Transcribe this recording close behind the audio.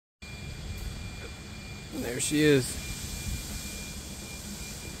And there she is.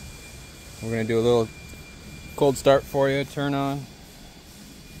 We're gonna do a little cold start for you, turn on.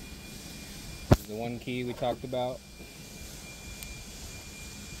 This is the one key we talked about.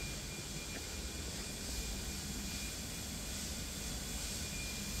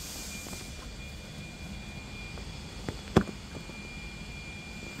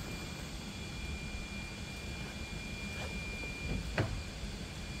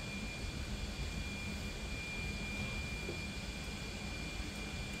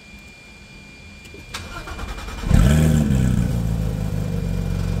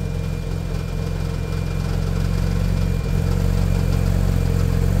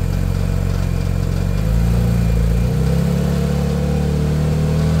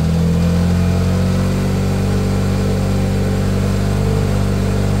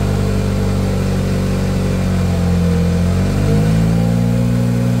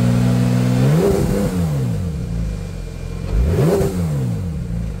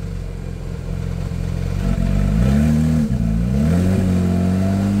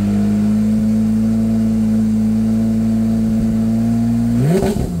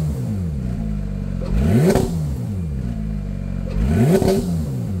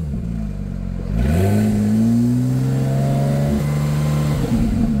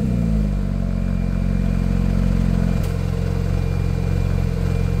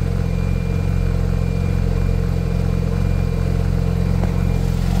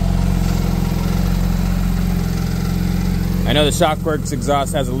 I know the Shockworks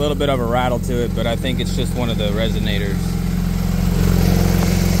exhaust has a little bit of a rattle to it, but I think it's just one of the resonators.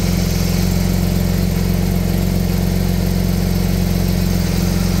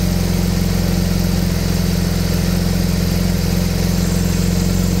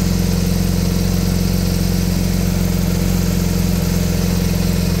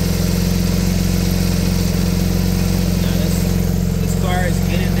 Now this car has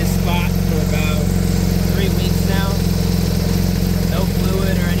been in this spot for about 3 weeks now. No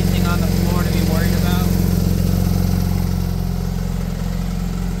fluid or anything on the floor to be worried about.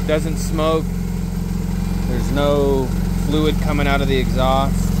 Doesn't smoke. There's no fluid coming out of the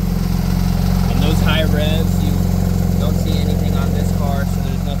exhaust. And those high revs, you don't see anything on this car, so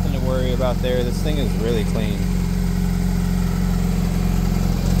there's nothing to worry about there. This thing is really clean.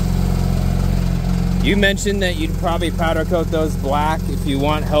 You mentioned that you'd probably powder coat those black. If you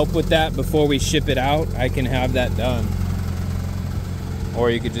want help with that before we ship it out, I can have that done. Or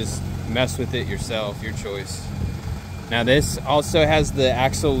you could just mess with it yourself, your choice. Now this also has the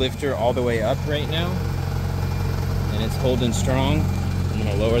axle lifter all the way up right now, and it's holding strong. I'm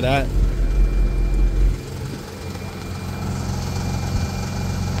gonna lower that.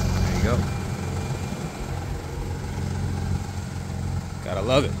 There you go. Gotta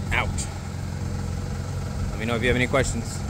love it. Ouch. Let me know if you have any questions.